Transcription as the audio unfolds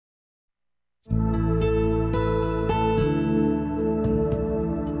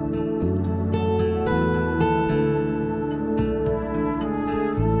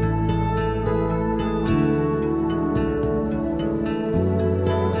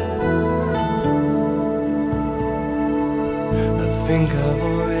think I've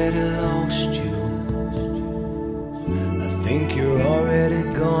already lost you. I think you're already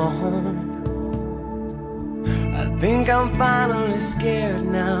gone. I think I'm finally scared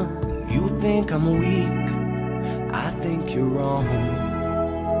now. You think I'm weak, I think you're wrong.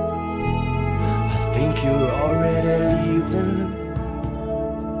 I think you're already leaving.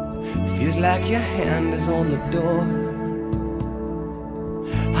 Feels like your hand is on the door.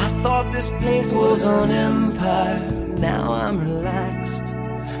 I thought this place was an empire. Now I'm relaxed,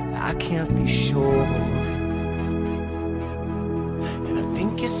 I can't be sure. And I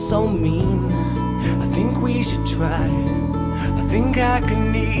think you're so mean, I think we should try. I think I could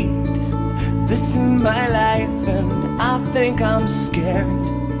need this in my life. And I think I'm scared,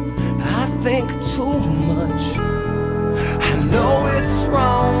 I think too much. I know it's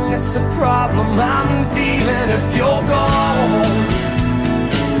wrong, it's a problem I'm feeling. If you're gone,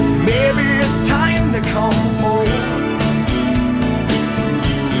 maybe it's time to come home.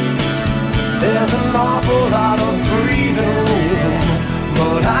 There's an awful lot of breathing room,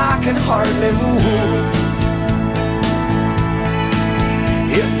 but I can hardly move.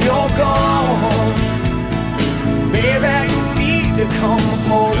 If you're gone, maybe you need to come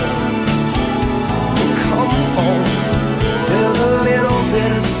home. Come home. There's a little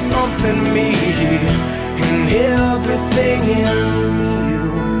bit of something me and everything in you.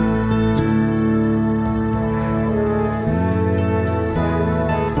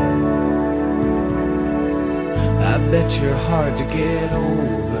 I bet you're hard to get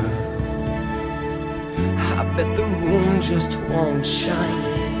over. I bet the room just won't shine.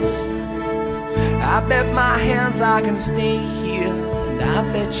 I bet my hands I can stay here. And I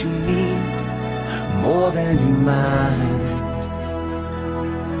bet you need more than you mind.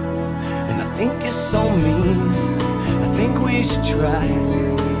 And I think you're so mean, I think we should try.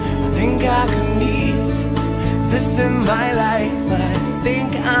 I think I could need this in my life. But I think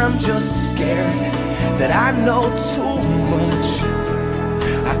I'm just scared that I know too much.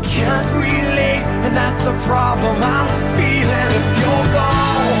 I can't relate, and that's a problem I'm feeling. If you're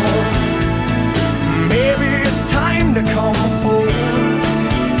gone, maybe it's time to come home.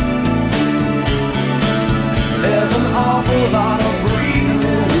 There's an awful lot of breathing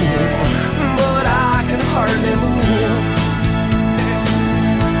room, but I can hardly move.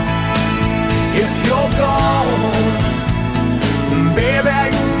 If you're gone, baby,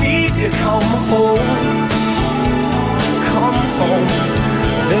 you need to come home. Come home.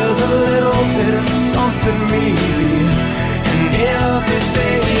 There's a little bit of something me and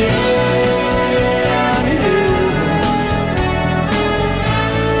everything in you.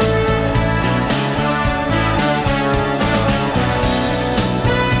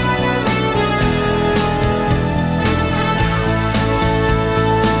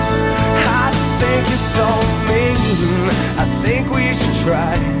 I think you're so mean, I think we should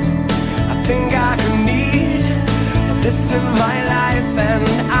try. I think I could need this in my life. And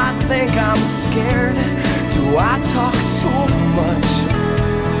I think I'm scared. Do I talk too much?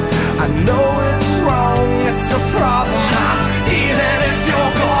 I know it's wrong, it's a problem I'm feeling. If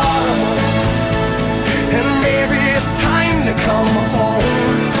you're gone, and maybe it's time to come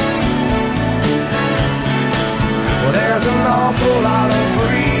home. Well, there's an awful lot of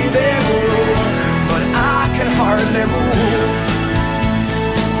breathing room, but I can hardly move.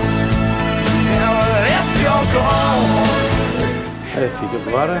 And well, if you're gone. Filho,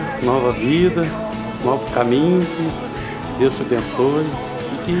 agora nova vida, novos caminhos, Deus te abençoe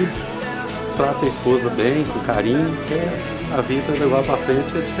e trate a esposa bem, com carinho, que a vida de agora pra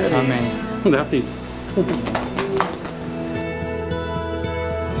frente é diferente. Amém. Né, filho?